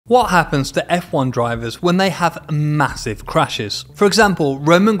What happens to F1 drivers when they have massive crashes? For example,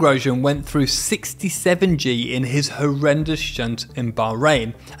 Romain Grosjean went through 67G in his horrendous shunt in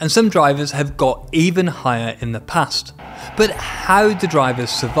Bahrain, and some drivers have got even higher in the past. But how do drivers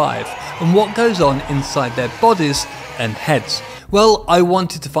survive, and what goes on inside their bodies and heads? Well, I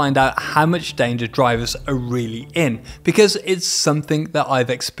wanted to find out how much danger drivers are really in, because it's something that I've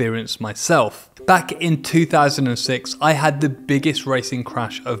experienced myself. Back in 2006, I had the biggest racing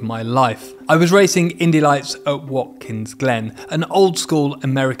crash of my life. I was racing Indy Lights at Watkins Glen, an old school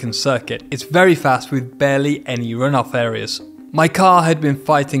American circuit. It's very fast with barely any runoff areas. My car had been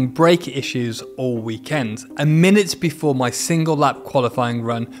fighting brake issues all weekend, and minutes before my single lap qualifying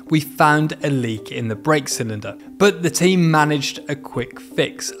run, we found a leak in the brake cylinder. But the team managed a quick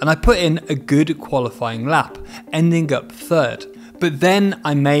fix, and I put in a good qualifying lap, ending up third. But then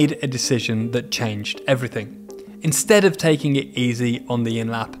I made a decision that changed everything. Instead of taking it easy on the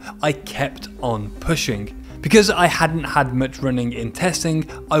in-lap, I kept on pushing. Because I hadn't had much running in testing,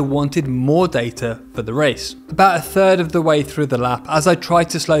 I wanted more data for the race. About a third of the way through the lap, as I tried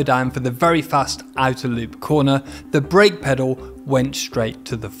to slow down for the very fast outer loop corner, the brake pedal went straight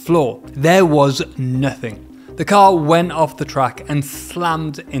to the floor. There was nothing. The car went off the track and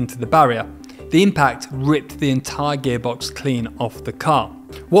slammed into the barrier. The impact ripped the entire gearbox clean off the car.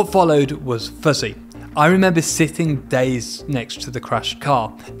 What followed was fuzzy. I remember sitting dazed next to the crashed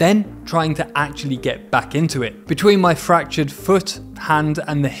car, then trying to actually get back into it. Between my fractured foot, hand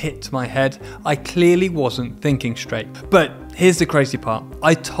and the hit to my head, I clearly wasn't thinking straight. But here's the crazy part.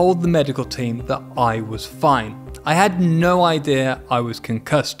 I told the medical team that I was fine. I had no idea I was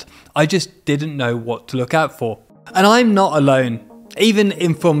concussed. I just didn't know what to look out for. And I'm not alone. Even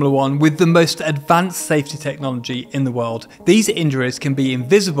in Formula 1, with the most advanced safety technology in the world, these injuries can be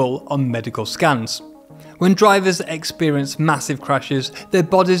invisible on medical scans. When drivers experience massive crashes, their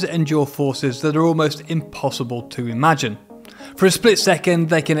bodies endure forces that are almost impossible to imagine. For a split second,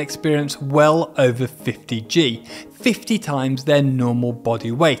 they can experience well over 50G, 50 times their normal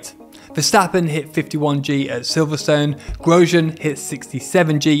body weight. Verstappen hit 51G at Silverstone, Grosjean hit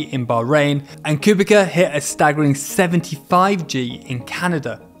 67G in Bahrain, and Kubica hit a staggering 75G in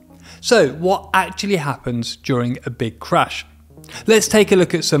Canada. So, what actually happens during a big crash? Let's take a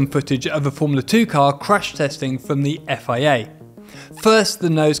look at some footage of a Formula 2 car crash testing from the FIA. First, the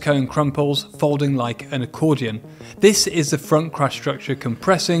nose cone crumples, folding like an accordion. This is the front crash structure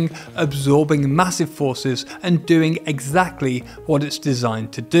compressing, absorbing massive forces and doing exactly what it's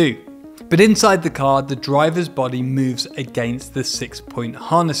designed to do. But inside the car, the driver's body moves against the 6-point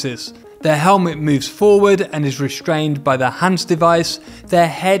harnesses. Their helmet moves forward and is restrained by the hands device, their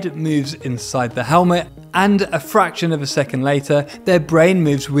head moves inside the helmet, and a fraction of a second later, their brain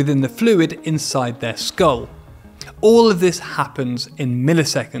moves within the fluid inside their skull. All of this happens in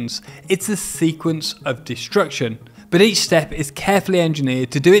milliseconds. It's a sequence of destruction, but each step is carefully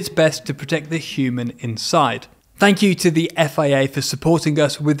engineered to do its best to protect the human inside. Thank you to the FIA for supporting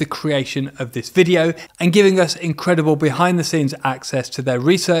us with the creation of this video and giving us incredible behind the scenes access to their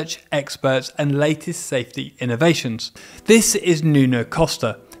research, experts and latest safety innovations. This is Nuno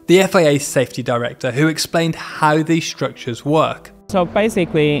Costa, the FIA safety director, who explained how these structures work. So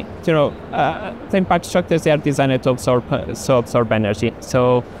basically, the impact structures are designed to absorb energy.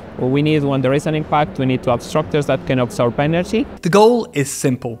 So we need, when there is an impact, we need to have structures that can absorb energy. The goal is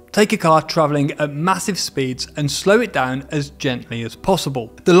simple. Take a car traveling at massive speeds and slow it down as gently as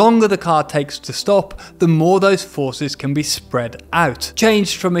possible. The longer the car takes to stop, the more those forces can be spread out,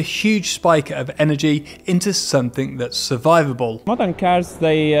 changed from a huge spike of energy into something that's survivable. Modern cars,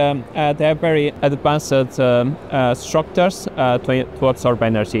 they have very advanced structures to absorb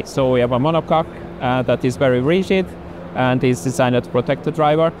energy. So we have a monocoque that is very rigid and is designed to protect the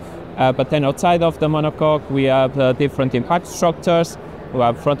driver. But then outside of the monocoque, we have different impact structures. We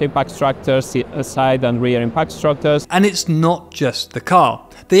have front impact structures, side and rear impact structures. And it's not just the car.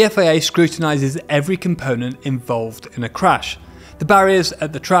 The FIA scrutinises every component involved in a crash. The barriers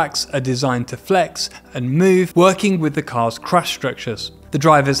at the tracks are designed to flex and move, working with the car's crash structures. The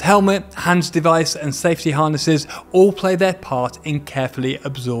driver's helmet, hands device and safety harnesses all play their part in carefully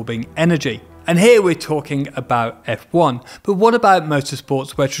absorbing energy. And here we're talking about F1, but what about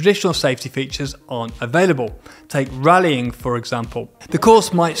motorsports where traditional safety features aren't available? Take rallying, for example. The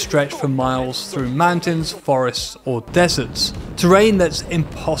course might stretch for miles through mountains, forests or deserts. Terrain that's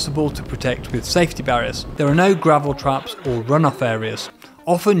impossible to protect with safety barriers. There are no gravel traps or runoff areas,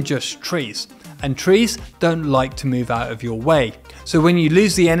 often just trees. And trees don't like to move out of your way. So when you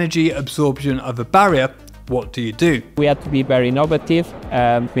lose the energy absorption of a barrier, what do? We had to be very innovative.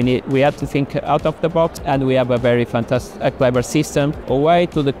 We had to think out of the box, and we have a very fantastic, clever system. Away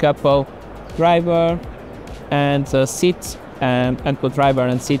to the couple, driver and seat, and put driver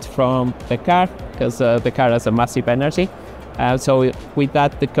and seat from the car, because the car has a massive energy. So with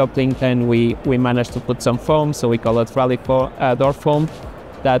that, the coupling, then we managed to put some foam, so we call it rally door foam,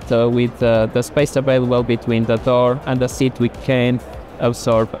 that with the space available between the door and the seat, we can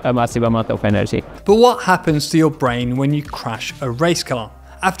absorb a massive amount of energy. But what happens to your brain when you crash a race car?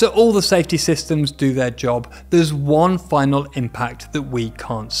 After all the safety systems do their job, there's one final impact that we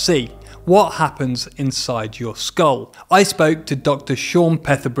can't see. What happens inside your skull? I spoke to Dr. Sean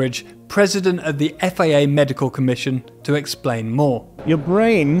Petherbridge, President of the FAA Medical Commission, to explain more. Your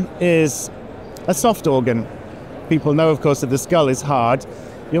brain is a soft organ. People know, of course, that the skull is hard.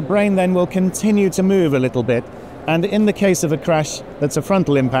 Your brain then will continue to move a little bit, and in the case of a crash that's a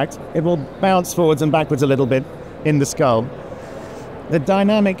frontal impact, it will bounce forwards and backwards a little bit in the skull. The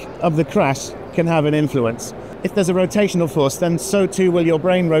dynamic of the crash can have an influence. If there's a rotational force, then so too will your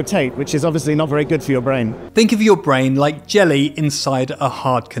brain rotate, which is obviously not very good for your brain. Think of your brain like jelly inside a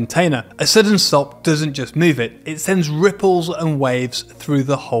hard container. A sudden stop doesn't just move it, it sends ripples and waves through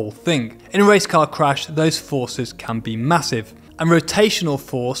the whole thing. In a race car crash, those forces can be massive. And rotational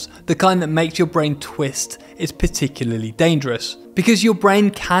force, the kind that makes your brain twist, is particularly dangerous. Because your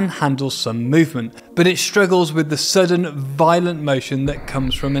brain can handle some movement, but it struggles with the sudden, violent motion that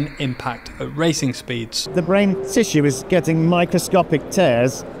comes from an impact at racing speeds. The brain tissue is getting microscopic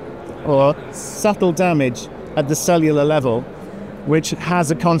tears or subtle damage at the cellular level, which has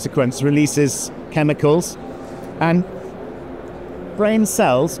a consequence, releases chemicals. And brain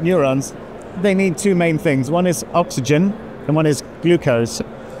cells, neurons, they need two main things. One is oxygen and one is glucose.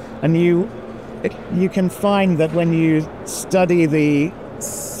 And you can find that when you study the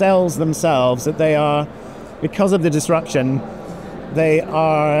cells themselves, that they are, because of the disruption, they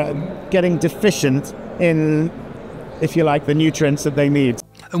are getting deficient in, if you like, the nutrients that they need.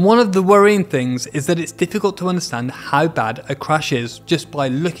 And one of the worrying things is that it's difficult to understand how bad a crash is just by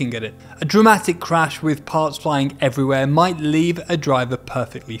looking at it. A dramatic crash with parts flying everywhere might leave a driver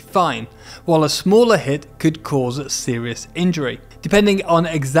perfectly fine, while a smaller hit could cause serious injury, depending on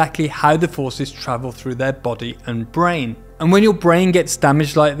exactly how the forces travel through their body and brain. And when your brain gets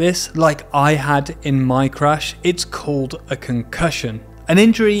damaged like this, like I had in my crash, it's called a concussion. An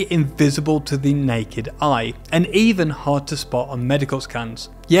injury invisible to the naked eye, and even hard to spot on medical scans.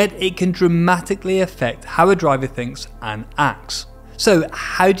 Yet it can dramatically affect how a driver thinks and acts. So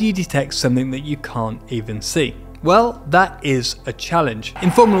how do you detect something that you can't even see? Well, that is a challenge.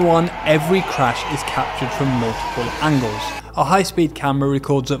 In Formula 1, every crash is captured from multiple angles. A high-speed camera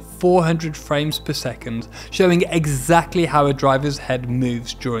records at 400 frames per second, showing exactly how a driver's head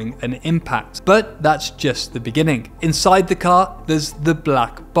moves during an impact. But that's just the beginning. Inside the car, there's the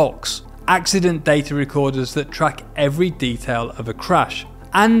black box. Accident data recorders that track every detail of a crash.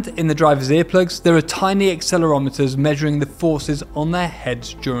 And in the driver's earplugs, there are tiny accelerometers measuring the forces on their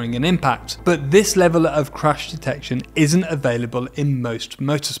heads during an impact. But this level of crash detection isn't available in most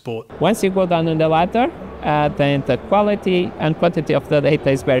motorsport. Once you go down on the ladder, then the quality and quantity of the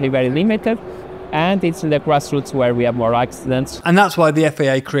data is very, very limited. And it's in the grassroots where we have more accidents. And that's why the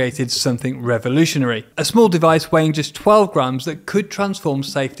FAA created something revolutionary. A small device weighing just 12 grams that could transform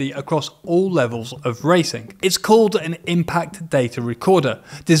safety across all levels of racing. It's called an impact data recorder,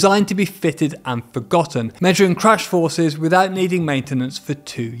 designed to be fitted and forgotten, measuring crash forces without needing maintenance for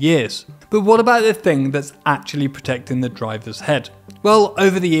 2 years. But what about the thing that's actually protecting the driver's head? Well,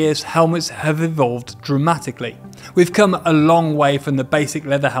 over the years, helmets have evolved dramatically. We've come a long way from the basic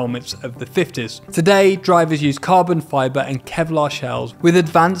leather helmets of the 50s. Today, drivers use carbon fibre and Kevlar shells with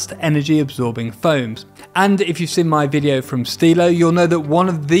advanced energy absorbing foams. And if you've seen my video from Stilo, you'll know that one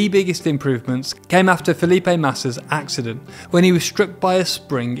of the biggest improvements came after Felipe Massa's accident, when he was struck by a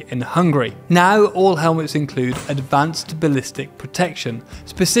spring in Hungary. Now, all helmets include advanced ballistic protection,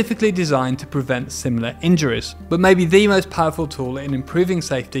 specifically designed to prevent similar injuries. But maybe the most powerful tool in improving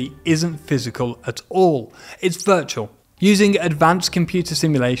safety isn't physical at all, it's virtual. Using advanced computer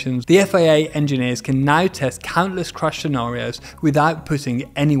simulations, the FAA engineers can now test countless crash scenarios without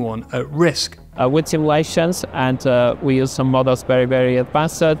putting anyone at risk. With simulations, and we use some models very, very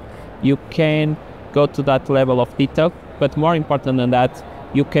advanced, you can go to that level of detail, but more important than that,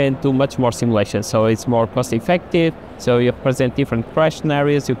 you can do much more simulations, so it's more cost effective, so you present different crash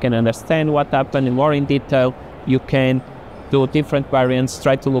scenarios, you can understand what happened more in detail, you can do different variants,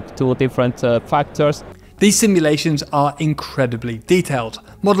 try to look to different factors. These simulations are incredibly detailed,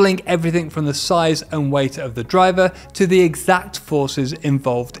 modelling everything from the size and weight of the driver to the exact forces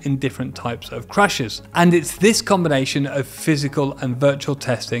involved in different types of crashes. And it's this combination of physical and virtual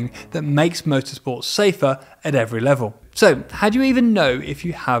testing that makes motorsport safer at every level. So, how do you even know if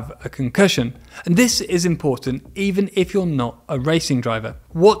you have a concussion? And this is important even if you're not a racing driver.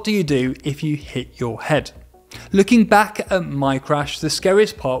 What do you do if you hit your head? Looking back at my crash, the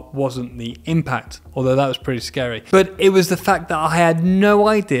scariest part wasn't the impact, although that was pretty scary, but it was the fact that I had no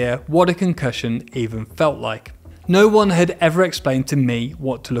idea what a concussion even felt like. No one had ever explained to me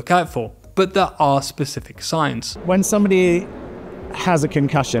what to look out for, but there are specific signs. When somebody has a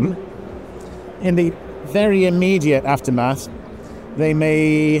concussion, in the very immediate aftermath, they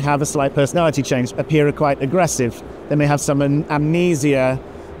may have a slight personality change, appear quite aggressive. They may have some amnesia,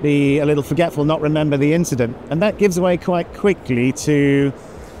 be a little forgetful, not remember the incident. And that gives way quite quickly to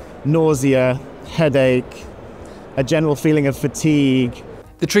nausea, headache, a general feeling of fatigue.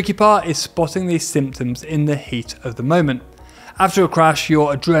 The tricky part is spotting these symptoms in the heat of the moment. After a crash,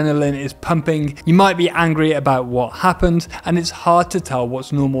 your adrenaline is pumping, you might be angry about what happened, and it's hard to tell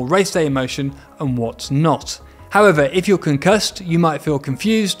what's normal race day emotion and what's not. However, if you're concussed, you might feel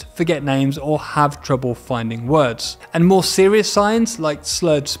confused, forget names, or have trouble finding words. And more serious signs, like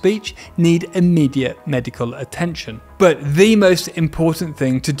slurred speech, need immediate medical attention. But the most important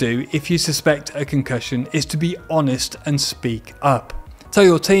thing to do if you suspect a concussion is to be honest and speak up. Tell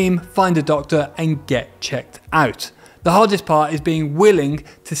your team, find a doctor, and get checked out. The hardest part is being willing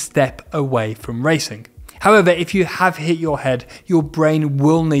to step away from racing. However, if you have hit your head, your brain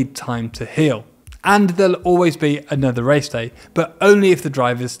will need time to heal. And there'll always be another race day, but only if the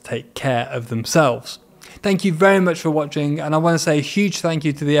drivers take care of themselves. Thank you very much for watching, and I want to say a huge thank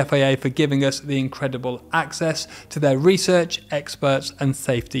you to the FIA for giving us the incredible access to their research, experts and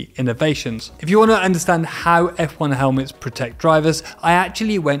safety innovations. If you want to understand how F1 helmets protect drivers, I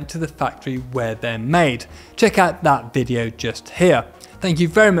actually went to the factory where they're made. Check out that video just here. Thank you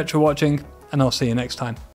very much for watching, and I'll see you next time.